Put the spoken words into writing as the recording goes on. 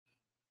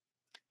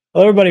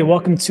Hello, everybody.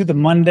 Welcome to the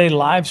Monday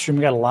live stream.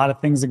 We got a lot of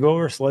things to go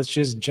over, so let's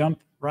just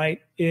jump right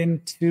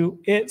into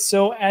it.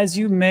 So as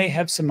you may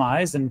have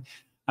surmised, and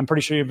I'm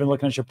pretty sure you've been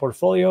looking at your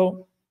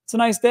portfolio, it's a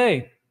nice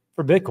day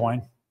for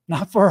Bitcoin,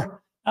 not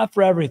for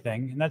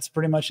everything. And that's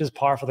pretty much just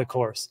par for the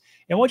course.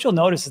 And what you'll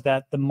notice is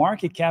that the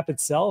market cap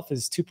itself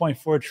is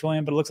 2.4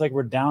 trillion, but it looks like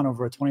we're down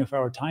over a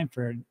 24-hour time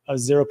frame of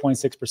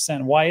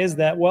 0.6%. Why is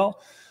that? Well,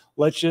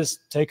 let's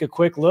just take a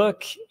quick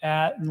look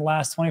at in the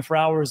last 24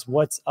 hours,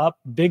 what's up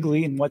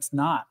bigly and what's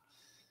not.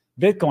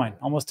 Bitcoin,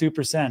 almost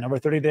 2%. Over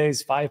 30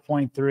 days,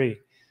 5.3.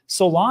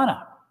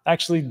 Solana,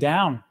 actually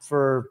down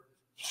for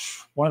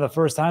one of the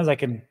first times I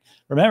can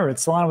remember.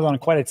 Solana was on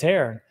quite a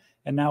tear,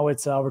 and now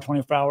it's over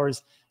 24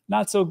 hours.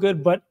 Not so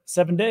good, but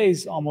 7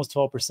 days, almost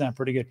 12%.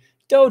 Pretty good.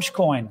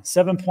 Dogecoin,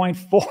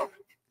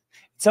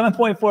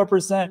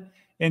 7.4%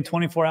 in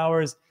 24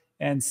 hours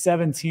and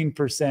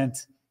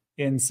 17%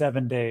 in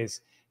 7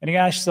 days. And you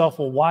ask yourself,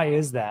 well, why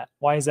is that?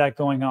 Why is that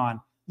going on?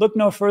 Look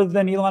no further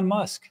than Elon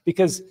Musk,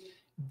 because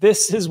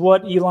this is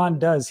what Elon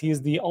does. He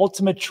is the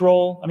ultimate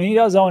troll. I mean, he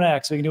does own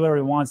X, so he can do whatever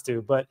he wants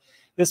to, but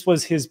this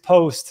was his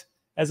post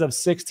as of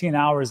 16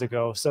 hours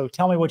ago. So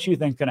tell me what you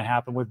think is going to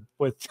happen with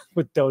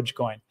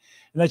Dogecoin. And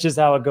that's just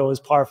how it goes,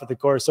 par for the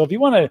course. So if you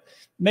want to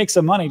make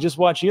some money, just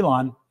watch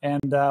Elon.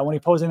 And when he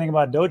posts anything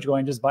about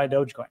Dogecoin, just buy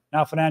Dogecoin.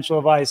 Not financial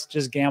advice,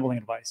 just gambling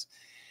advice.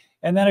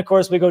 And then, of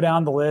course, we go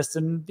down the list.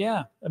 And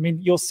yeah, I mean,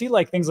 you'll see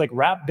like things like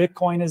Wrap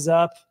Bitcoin is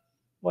up.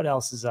 What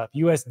else is up?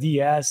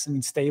 USDS, I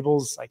mean,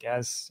 stables, I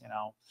guess, you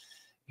know,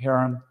 here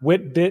on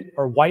White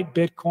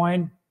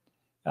Bitcoin.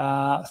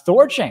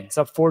 Thorchain, it's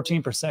up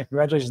 14%.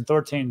 Congratulations,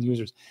 Thorchain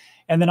users.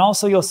 And then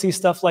also you'll see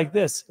stuff like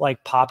this,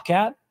 like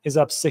Popcat is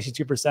up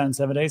 62% in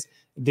 7 days.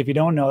 If you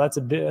don't know,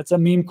 that's a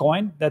meme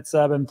coin that's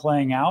been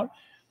playing out.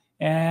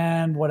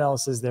 And what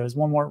else is there? There's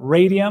one more.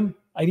 Radium,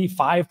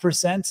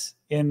 85%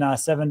 in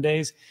 7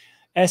 days.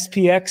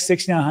 SPX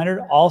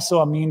 6900,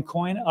 also a meme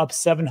coin, up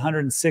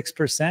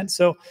 706%.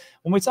 So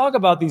when we talk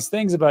about these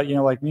things about, you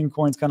know, like meme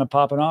coins kind of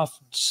popping off,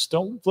 just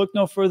don't look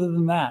no further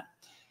than that.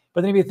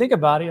 But then if you think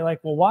about it, you're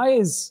like, well,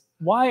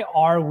 why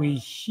are we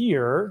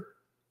here?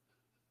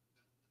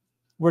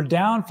 We're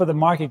down for the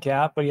market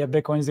cap, but yeah,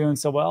 Bitcoin's doing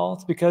so well.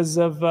 It's because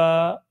of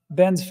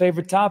Ben's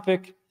favorite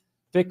topic,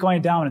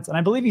 Bitcoin dominance. And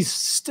I believe he's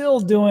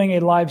still doing a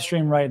live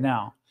stream right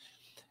now.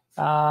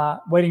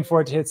 Waiting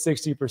for it to hit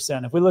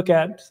 60%. If we look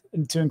at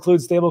to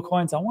include stable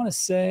coins, I want to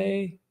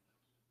say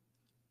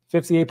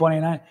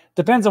 58.89.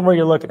 Depends on where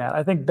you're looking at.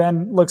 I think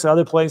Ben looks at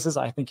other places.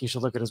 I think you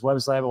should look at his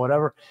website or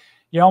whatever.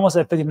 You're almost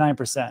at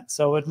 59%.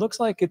 So it looks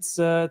like it's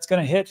going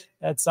to hit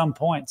at some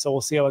point. So we'll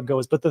see how it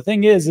goes. But the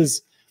thing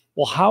is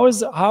well, how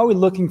are we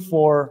looking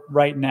for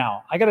right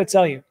now? I got to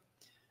tell you,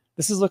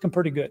 this is looking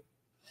pretty good.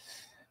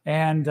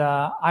 And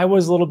I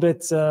was a little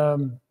bit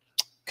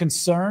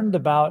concerned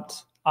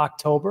about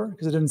October,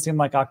 because it didn't seem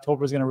like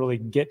October was going to really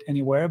get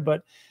anywhere.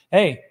 But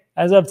hey,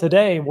 as of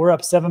today, we're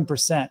up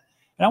 7%. And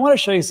I want to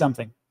show you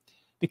something,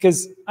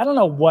 because I don't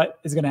know what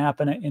is going to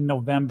happen in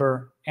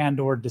November and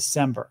or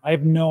December. I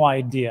have no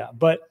idea.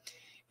 But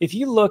if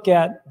you look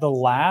at the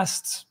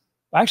last,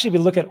 actually, if you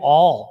look at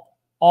all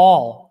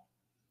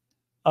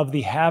of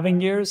the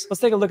halving years,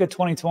 let's take a look at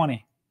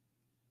 2020.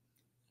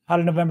 How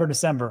did November,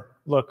 December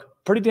look?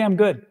 Pretty damn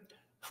good.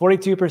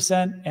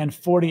 42% and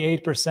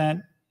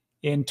 48%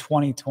 in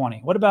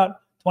 2020. What about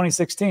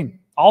 2016?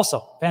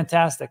 Also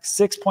fantastic.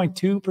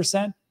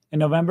 6.2% in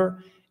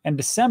November, and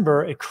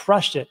December, it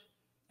crushed it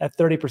at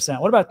 30%.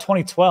 What about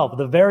 2012,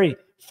 the very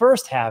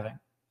first halving?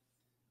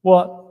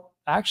 Well,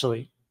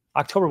 actually,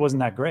 October wasn't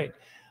that great,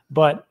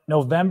 but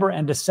November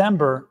and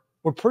December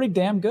were pretty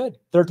damn good,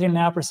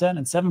 13.5%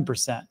 and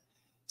 7%.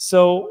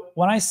 So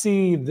when I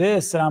see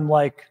this and I'm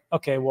like,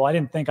 okay, well, I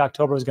didn't think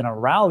October was going to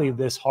rally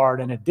this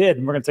hard, and it did.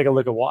 And we're going to take a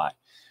look at why.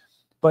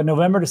 But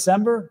November,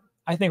 December,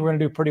 I think we're going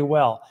to do pretty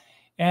well.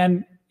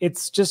 And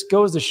it just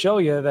goes to show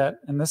you that,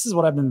 and this is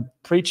what I've been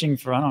preaching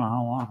for I don't know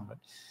how long, but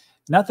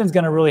nothing's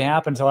going to really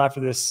happen until after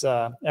this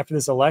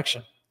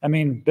election. I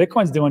mean,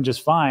 Bitcoin's doing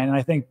just fine, and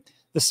I think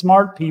the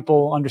smart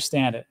people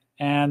understand it.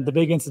 And the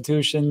big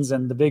institutions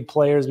and the big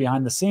players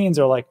behind the scenes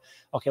are like,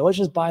 okay, let's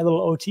just buy a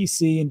little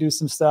OTC and do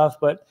some stuff.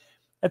 But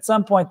at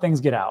some point,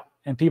 things get out,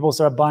 and people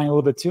start buying a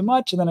little bit too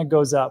much, and then it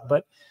goes up.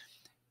 But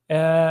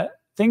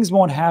things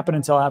won't happen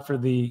until after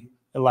the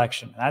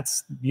election.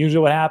 That's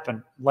usually what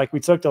happened. Like we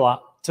took a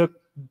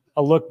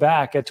look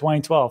back at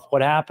 2012.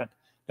 What happened?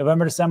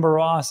 November, December were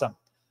awesome.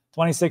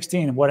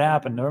 2016, what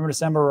happened? November,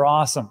 December were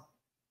awesome.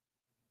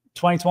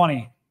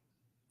 2020,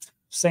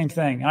 same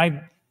thing.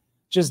 I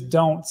just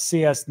don't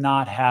see us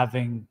not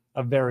having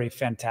a very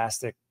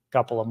fantastic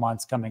couple of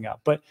months coming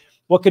up. But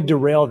what could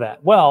derail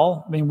that?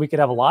 Well, I mean, we could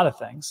have a lot of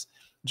things.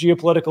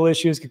 Geopolitical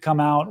issues could come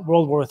out.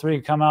 World War III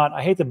could come out.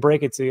 I hate to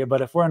break it to you, but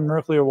if we're in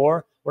nuclear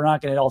war, we're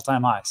not going to hit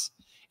all-time highs.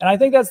 And I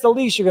think that's the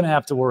least you're going to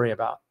have to worry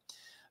about.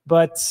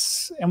 But,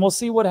 and we'll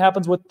see what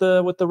happens with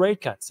the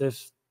rate cuts.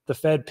 If the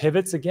Fed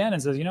pivots again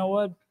and says, you know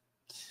what,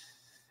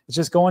 it's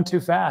just going too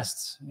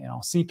fast. You know,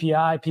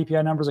 CPI,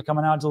 PPI numbers are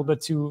coming out a little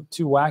bit too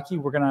wacky.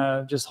 We're going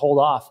to just hold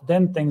off.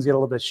 Then things get a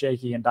little bit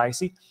shaky and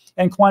dicey.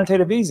 And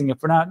quantitative easing,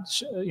 if we're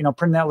not, you know,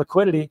 printing that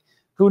liquidity,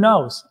 who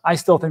knows? I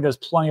still think there's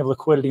plenty of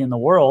liquidity in the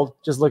world.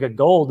 Just look at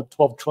gold,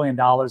 $12 trillion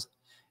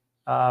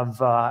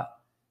of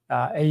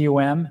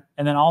AUM.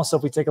 And then also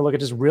if we take a look at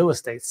just real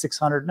estate,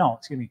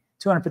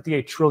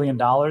 $258 trillion.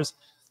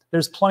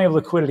 There's plenty of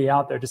liquidity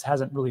out there. Just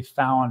hasn't really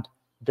found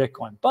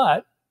Bitcoin.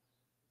 But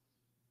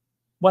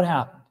what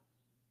happened?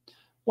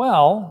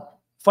 Well,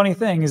 funny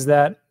thing is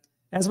that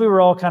as we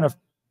were all kind of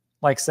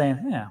like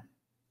saying, yeah,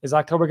 is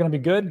October going to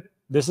be good?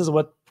 This is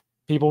what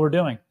people were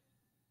doing.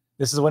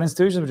 This is what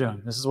institutions were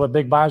doing. This is what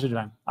big buyers are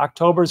doing.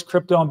 October's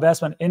crypto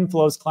investment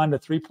inflows climbed to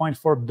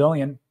 $3.4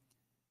 billion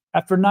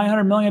after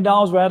 $900 million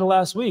were added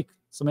last week.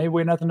 So maybe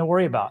we have nothing to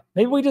worry about.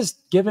 Maybe we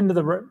just given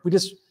the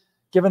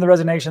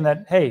resignation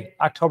that, hey,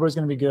 October is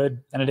going to be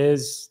good, and it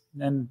is,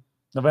 and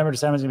November,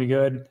 December is going to be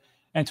good,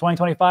 and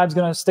 2025 is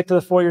going to stick to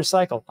the 4-year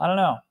cycle. I don't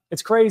know.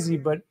 It's crazy,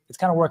 but it's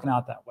kind of working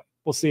out that way.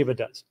 We'll see if it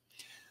does.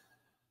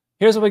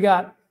 Here's what we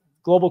got.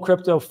 Global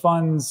crypto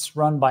funds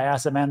run by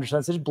asset managers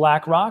such as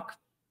BlackRock,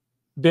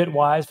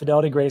 Bitwise,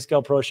 Fidelity,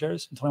 Grayscale,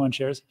 ProShares, and 21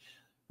 shares,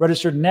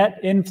 registered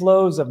net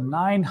inflows of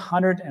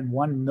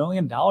 $901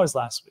 million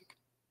last week.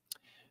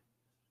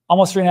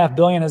 Almost $3.5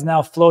 billion has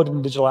now flowed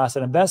into digital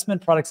asset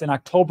investment products in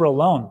October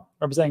alone,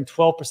 representing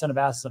 12% of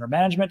assets under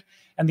management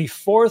and the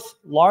 4th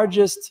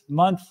largest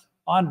month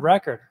on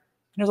record.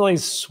 There's all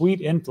these sweet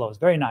inflows.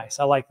 Very nice.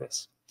 I like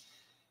this.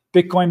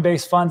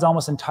 Bitcoin-based funds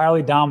almost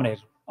entirely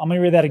dominated. I'm going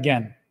to read that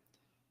again.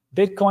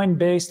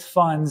 Bitcoin-based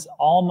funds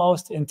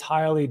almost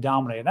entirely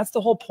dominated. That's the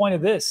whole point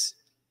of this.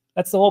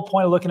 That's the whole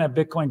point of looking at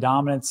Bitcoin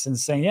dominance and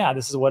saying, yeah,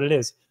 this is what it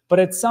is. But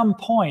at some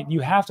point, you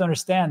have to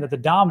understand that the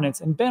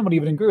dominance, and Ben would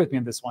even agree with me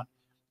on this one,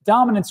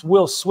 dominance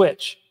will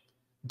switch.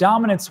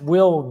 Dominance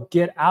will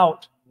get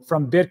out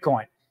from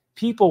Bitcoin.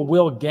 People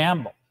will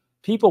gamble.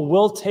 People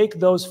will take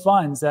those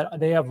funds that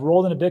they have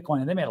rolled into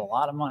Bitcoin, and they made a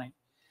lot of money.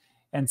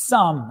 And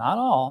some, not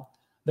all,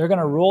 they're going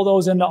to roll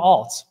those into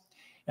alts.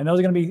 And those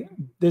are going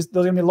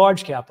to be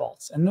large cap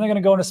alts. And then they're going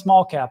to go into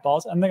small cap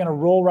alts, and they're going to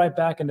roll right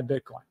back into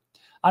Bitcoin.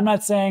 I'm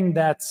not saying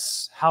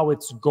that's how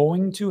it's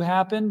going to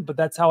happen, but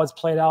that's how it's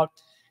played out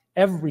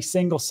every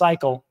single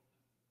cycle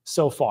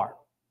so far.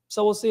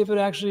 So we'll see if it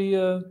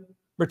actually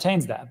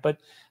retains that. But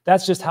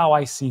that's just how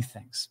I see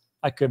things.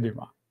 I could be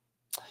wrong.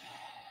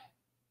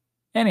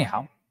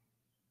 Anyhow,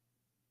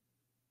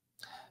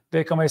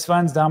 Bitcoin-based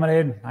funds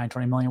dominated,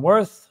 $920 million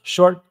worth.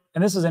 Short,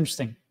 and this is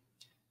interesting.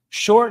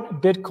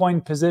 Short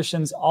Bitcoin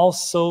positions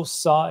also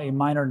saw a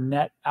minor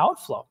net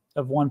outflow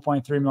of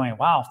 1.3 million.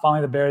 Wow,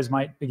 finally the bears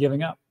might be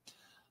giving up.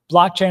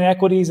 Blockchain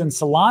equities and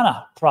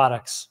Solana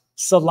products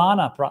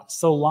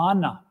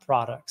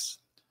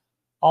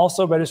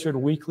also registered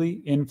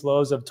weekly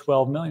inflows of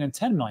 12 million and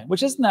 10 million,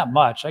 which isn't that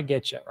much. I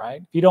get you,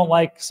 right? If you don't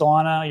like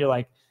Solana, you're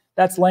like,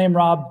 that's lame,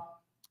 Rob.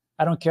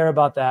 I don't care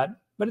about that,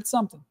 but it's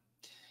something.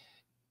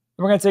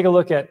 We're going to take a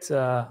look at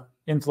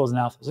inflows and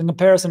outflows. In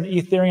comparison,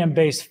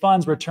 Ethereum-based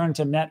funds returned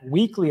to net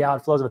weekly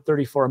outflows of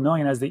 34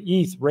 million as the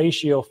ETH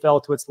ratio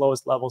fell to its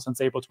lowest level since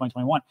April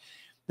 2021.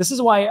 This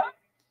is why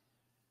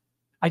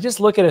I just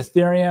look at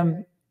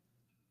Ethereum,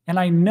 and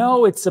I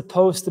know it's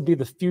supposed to be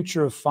the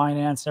future of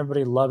finance.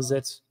 Everybody loves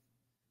it.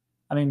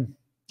 I mean,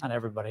 not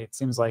everybody. It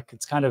seems like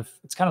it's kind of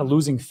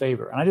losing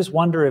favor. And I just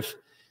wonder if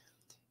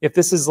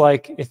this is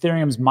like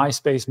Ethereum's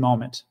MySpace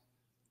moment,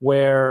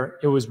 where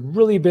it was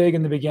really big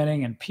in the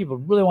beginning and people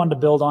really wanted to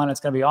build on it. It's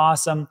going to be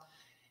awesome.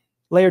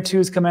 Layer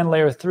 2s come in,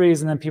 layer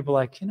 3s, and then people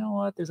are like, you know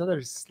what? There's other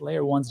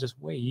layer 1s just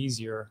way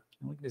easier.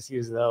 We can just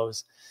use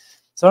those.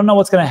 So I don't know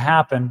what's going to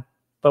happen,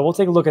 but we'll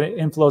take a look at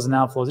inflows and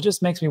outflows. It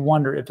just makes me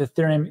wonder if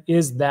Ethereum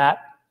is that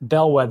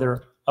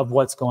bellwether of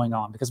what's going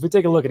on. Because if we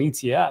take a look at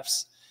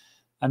ETFs,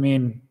 I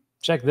mean,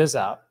 check this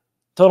out.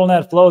 Total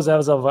net flows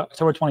as of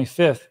October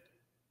 25th.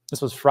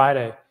 This was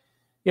Friday.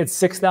 You had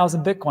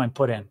 6,000 Bitcoin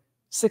put in.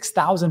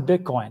 6,000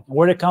 Bitcoin.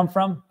 Where'd it come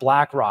from?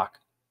 BlackRock,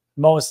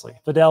 mostly.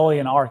 Fidelity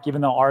and ARK, even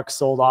though ARK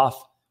sold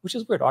off, which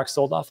is weird. ARK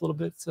sold off a little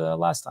bit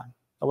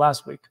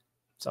last week.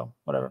 So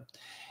whatever.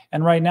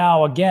 And right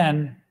now,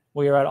 again,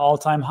 we are at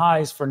all-time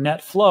highs for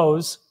net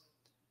flows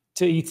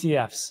to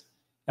ETFs.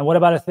 And what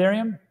about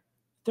Ethereum?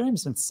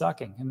 Ethereum's been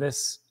sucking in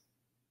this.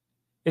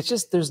 It's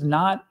just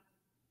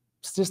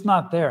it's just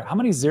not there. How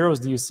many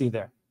zeros do you see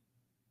there?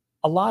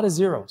 A lot of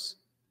zeros.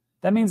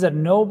 That means that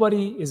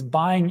nobody is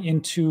buying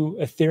into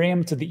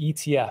Ethereum to the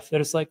ETF. They're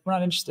just like, we're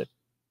not interested.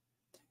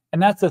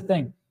 And that's the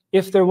thing.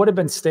 If there would have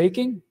been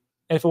staking,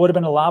 if it would have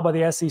been allowed by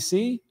the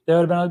SEC, there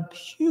would have been a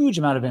huge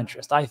amount of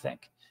interest, I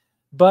think.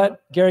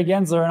 But Gary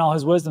Gensler and all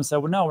his wisdom said,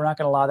 well, no, we're not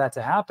going to allow that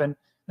to happen.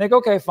 Like,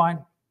 okay,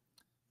 fine.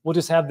 We'll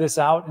just have this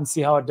out and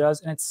see how it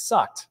does. And it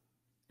sucked.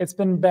 It's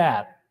been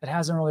bad. It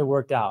hasn't really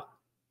worked out.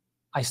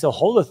 I still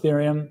hold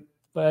Ethereum,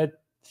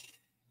 but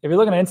if you're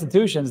looking at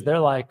institutions, they're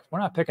like, we're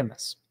not picking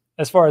this.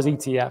 As far as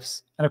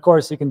ETFs. And of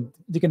course, you can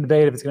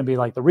debate if it's going to be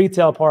like the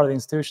retail part of the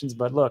institutions.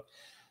 But look,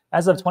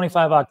 as of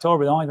 25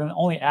 October, the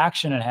only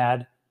action it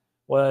had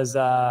was,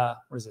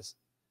 what is this?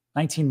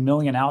 19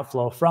 million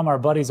outflow from our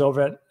buddies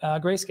over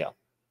at Grayscale.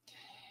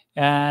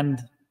 And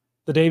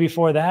the day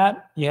before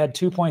that, you had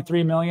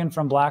 2.3 million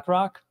from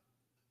BlackRock.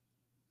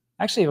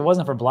 Actually, if it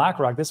wasn't for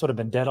BlackRock, this would have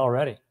been dead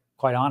already,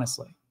 quite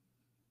honestly.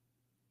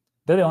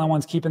 They're the only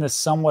ones keeping this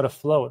somewhat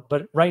afloat.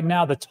 But right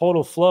now, the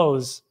total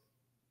flows,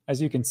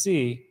 as you can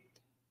see,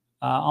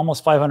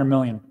 almost 500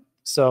 million.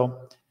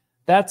 So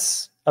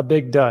that's a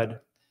big dud.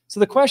 So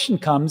the question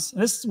comes,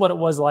 and this is what it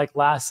was like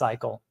last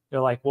cycle.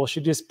 They're like, well,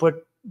 should you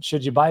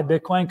buy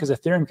Bitcoin? Because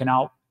Ethereum can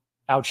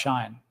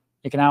outshine.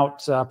 It can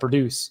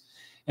outproduce.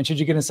 And should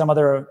you get in some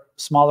other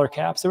smaller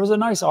caps? There was a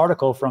nice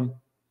article from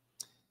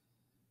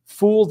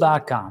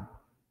Fool.com,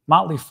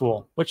 Motley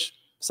Fool, which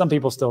some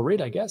people still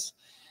read, I guess.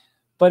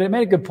 But it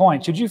made a good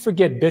point. Should you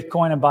forget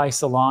Bitcoin and buy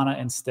Solana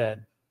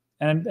instead?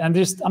 And I'm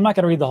not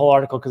going to read the whole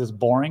article because it's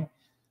boring.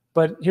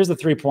 But here's the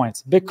 3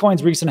 points.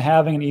 Bitcoin's recent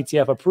halving and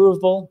ETF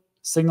approval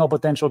signal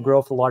potential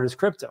growth for the largest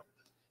crypto.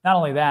 Not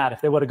only that,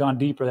 if they would have gone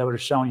deeper, they would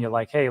have shown you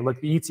like, hey, look,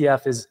 the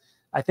ETF is,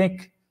 I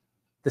think,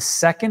 the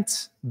second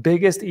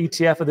biggest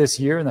ETF of this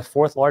year and the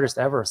 4th largest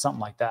ever or something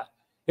like that.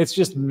 It's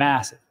just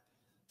massive.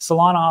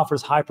 Solana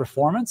offers high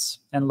performance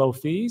and low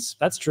fees.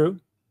 That's true.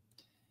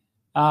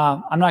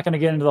 I'm not going to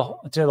get into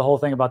the whole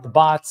thing about the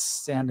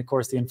bots and, of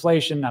course, the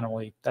inflation. Not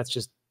only that's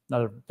just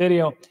another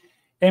video.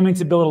 Aiming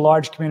to build a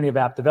large community of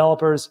app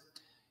developers.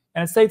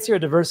 And it states here,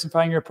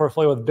 diversifying your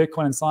portfolio with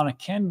Bitcoin and Solana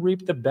can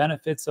reap the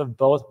benefits of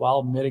both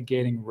while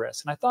mitigating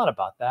risk. And I thought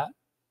about that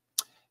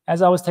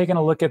as I was taking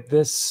a look at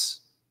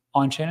this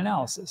on-chain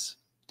analysis.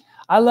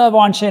 I love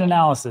on-chain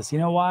analysis. You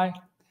know why?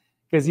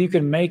 Because you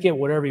can make it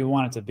whatever you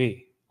want it to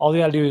be. All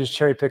you got to do is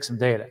cherry pick some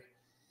data.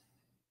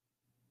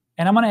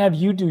 And I'm going to have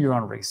you do your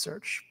own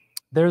research.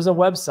 There's a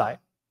website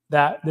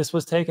that this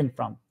was taken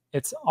from.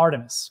 It's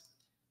Artemis.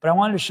 But I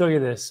wanted to show you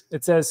this.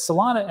 It says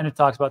Solana, and it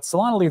talks about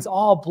Solana leads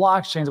all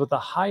blockchains with the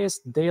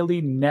highest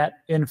daily net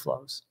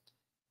inflows.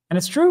 And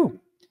it's true.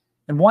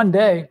 In one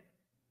day,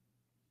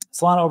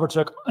 Solana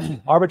overtook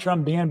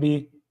Arbitrum,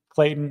 BNB,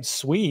 Clayton,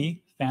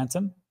 Sui,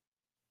 Phantom,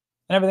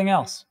 and everything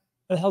else.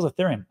 What the hell's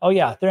Ethereum? Oh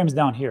yeah, Ethereum's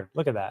down here.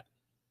 Look at that.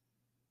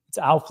 Its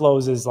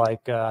outflows is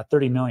like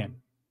 30 million.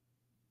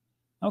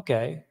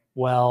 Okay,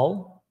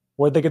 well,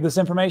 where'd they get this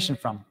information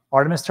from?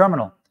 Artemis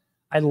Terminal.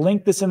 I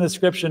linked this in the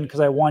description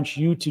because I want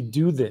you to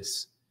do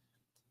this.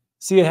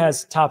 See, it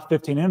has top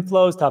 15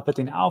 inflows, top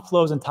 15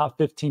 outflows, and top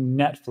 15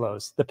 net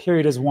flows. The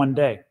period is one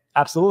day.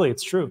 Absolutely,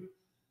 it's true.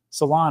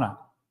 Solana,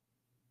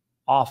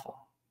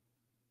 awful.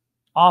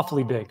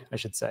 Awfully big, I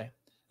should say.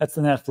 That's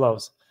the net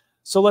flows.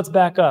 So let's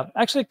back up.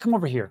 Actually, come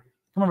over here.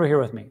 Come over here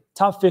with me.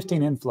 Top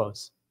 15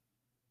 inflows.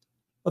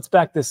 Let's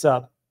back this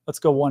up. Let's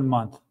go 1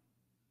 month.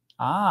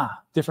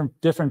 Ah,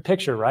 different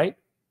picture, right?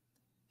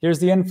 Here's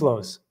the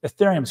inflows.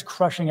 Ethereum's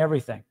crushing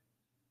everything.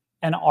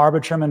 And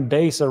Arbitrum and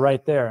Base are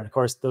right there. And of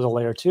course, there's a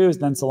layer 2s,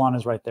 then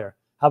Solana's right there.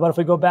 How about if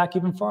we go back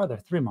even farther,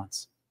 3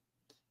 months?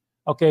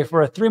 Okay,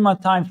 for a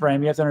 3-month time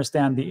frame, you have to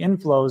understand the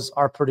inflows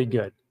are pretty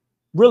good.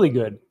 Really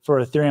good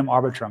for Ethereum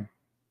Arbitrum.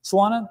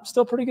 Solana,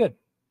 still pretty good.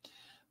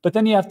 But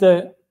then you have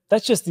to,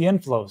 that's just the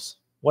inflows.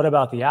 What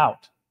about the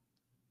out?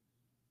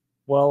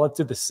 Well, let's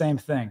do the same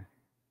thing.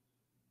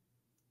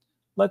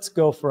 Let's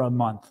go for a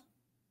month.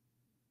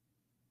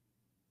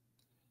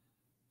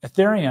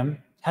 Ethereum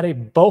had a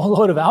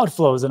boatload of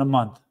outflows in a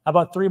month. How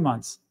about 3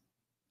 months?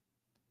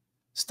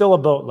 Still a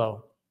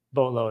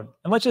boatload.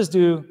 And let's just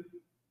do,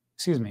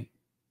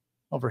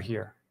 over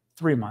here,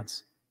 3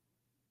 months.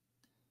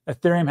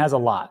 Ethereum has a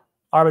lot.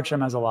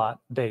 Arbitrum has a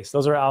lot. Base,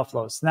 those are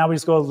outflows. So now we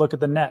just go look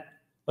at the net.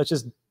 Let's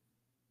just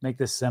make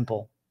this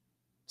simple.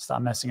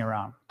 Stop messing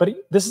around. But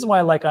this is why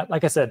I like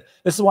I said,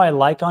 this is why I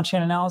like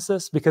on-chain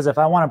analysis, because if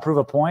I want to prove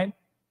a point,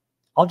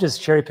 I'll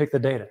just cherry pick the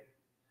data.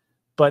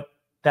 But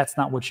that's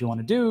not what you want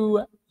to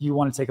do. You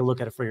want to take a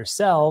look at it for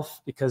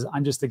yourself, because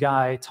I'm just a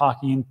guy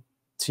talking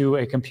to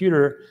a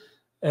computer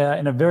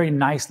in a very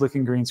nice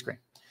looking green screen.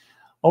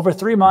 Over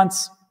 3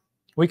 months,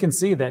 we can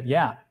see that,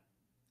 yeah,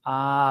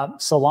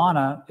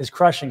 Solana is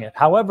crushing it.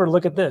 However,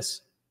 look at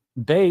this.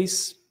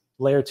 Base,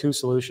 layer 2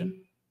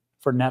 solution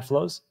for net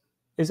flows,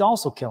 is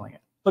also killing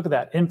it. Look at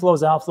that.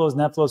 Inflows, outflows,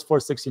 net flows,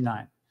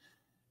 469.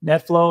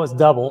 Net flow is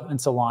double in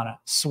Solana.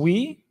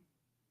 Sui,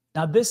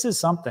 now this is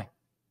something.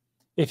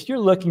 If you're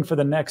looking for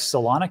the next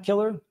Solana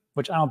killer,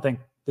 which I don't think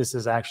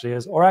this actually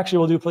is, or actually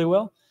will do pretty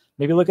well,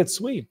 maybe look at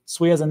Sui.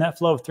 Sui has a net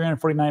flow of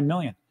 349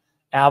 million.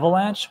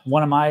 Avalanche,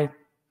 one of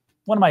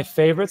my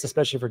favorites,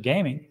 especially for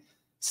gaming,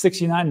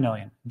 69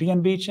 million.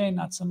 BNB chain,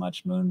 not so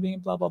much. Moonbeam,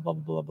 blah, blah, blah,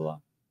 blah, blah.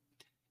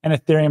 And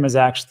Ethereum is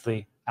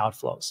actually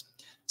outflows.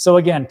 So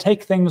again,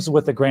 take things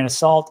with a grain of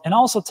salt, and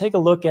also take a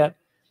look at,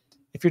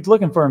 if you're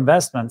looking for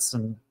investments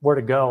and where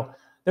to go,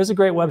 there's a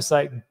great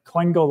website,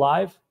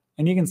 CoinGoLive,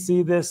 and you can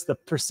see this, the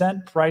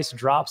percent price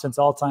drop since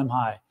all-time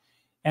high.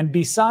 And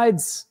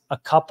besides a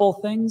couple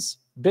things,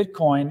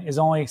 Bitcoin is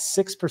only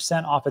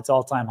 6% off its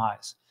all-time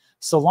highs.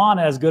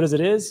 Solana, as good as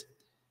it is,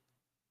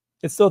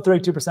 it's still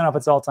 32% off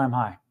its all-time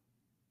high.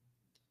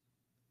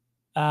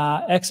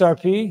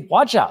 XRP,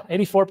 watch out,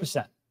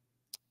 84%.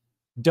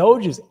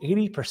 Doge is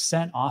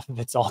 80% off of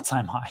its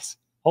all-time highs.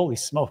 Holy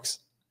smokes.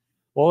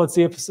 Well, let's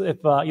see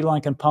if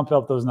Elon can pump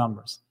up those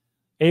numbers.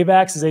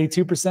 AVAX is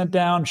 82%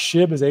 down.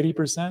 SHIB is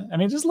 80%. I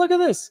mean, just look at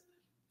this.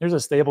 Here's a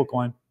stable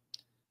coin.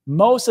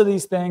 Most of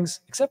these things,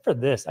 except for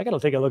this, I got to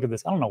take a look at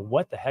this. I don't know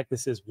what the heck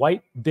this is.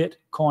 White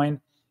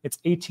Bitcoin. It's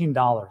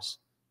 $18.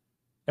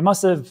 It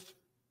must have,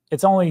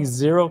 it's only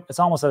zero. It's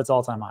almost at its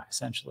all-time high,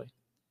 essentially.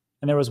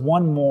 And there was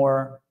one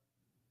more,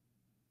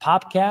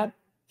 Popcat,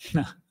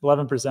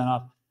 11%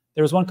 off.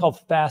 There was one called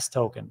Fast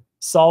Token,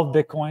 Solve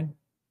Bitcoin,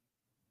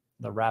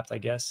 the Wrapped, I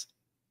guess.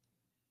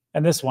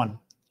 And this one,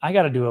 I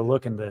got to do a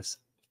look in this.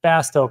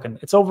 Fast Token,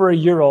 it's over a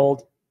year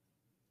old,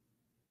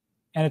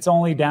 and it's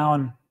only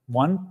down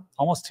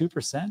almost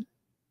 2%.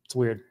 It's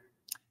weird.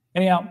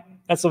 Anyhow,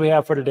 that's what we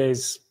have for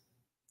today's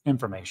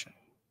information.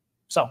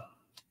 So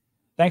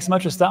thanks so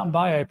much for stopping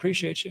by. I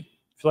appreciate you.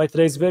 If you like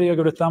today's video,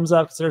 give it a thumbs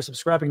up. Consider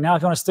subscribing. Now,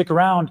 if you want to stick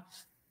around,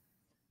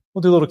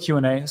 we'll do a little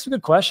Q&A. Some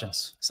good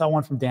questions. I saw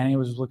one from Danny,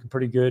 which was looking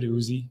pretty good,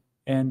 Uzi.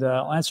 And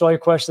I'll answer all your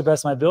questions to the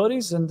best of my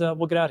abilities, and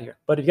we'll get out of here.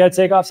 But if you got to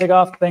take off, take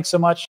off. Thanks so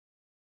much.